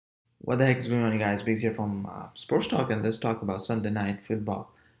What the heck is going on, you guys? Biggs here from Sports Talk, and let's talk about Sunday Night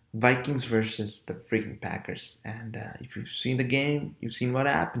Football. Vikings versus the freaking Packers. And if you've seen the game, you've seen what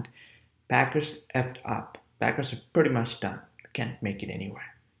happened. Packers effed up. Packers are pretty much done. They can't make it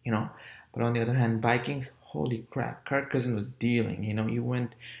anywhere, you know. But on the other hand, Vikings, holy crap, Kirk Cousins was dealing. He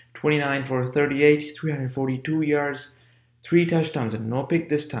went 29 for 38, 342 yards, three touchdowns, and no pick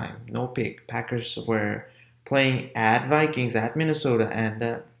this time. No pick. Packers were playing at Vikings at Minnesota,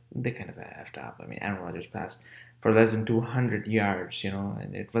 and they kind of effed up. I mean, Aaron Rodgers passed for less than 200 yards,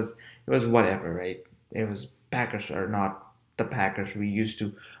 and it was whatever, right? It was Packers are not the Packers we're used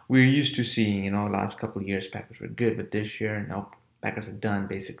to seeing. Last couple of years Packers were good, but this year, no, Packers are done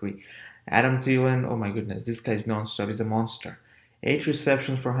basically. Adam Thielen, oh my goodness, this guy's nonstop. He's a monster. 8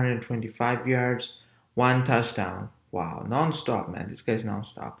 receptions for 125 yards, one touchdown. Wow, nonstop, man. This guy's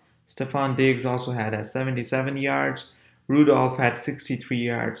nonstop. Stephon Diggs also had 77 yards. Rudolph had 63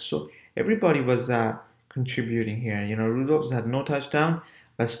 yards. So everybody was contributing here. Rudolph's had no touchdown,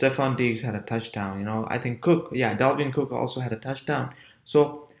 but Stephon Diggs had a touchdown. I think Dalvin Cook also had a touchdown.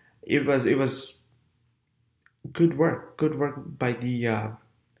 So it was good work by the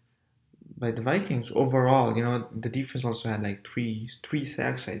Vikings overall. The defense also had like three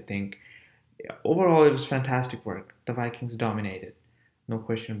sacks, I think. Overall, it was fantastic work. The Vikings dominated, no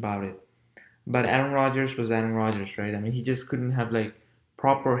question about it. But Aaron Rodgers was Aaron Rodgers, right? I mean, he just couldn't have like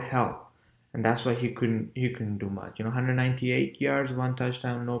proper help, and that's why he couldn't do much. 198 yards, one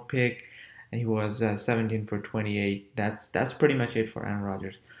touchdown, no pick, and he was 17 for 28. That's pretty much it for Aaron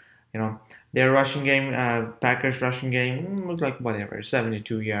Rodgers. Their rushing game, Packers rushing game, was like whatever,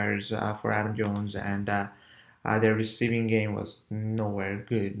 72 yards for Adam Jones, and their receiving game was nowhere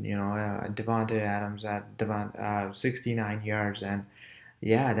good. Devontae Adams at 69 yards, and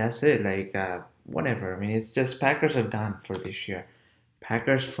yeah, that's it. Like whatever. I mean, it's just Packers are done for this year.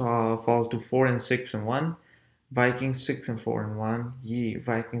 Packers fall to 4-6-1. Vikings 6-4-1. Yeah,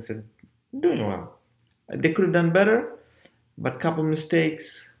 Vikings are doing well. They could have done better, but couple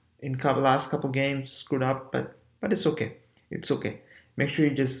mistakes in last couple games screwed up. But it's okay. It's okay. Make sure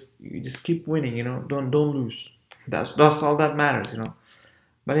you just keep winning. Don't lose. That's all that matters.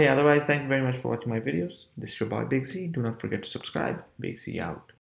 But hey, otherwise, thank you very much for watching my videos. This is your boy Big Z. Do not forget to subscribe. Big Z out.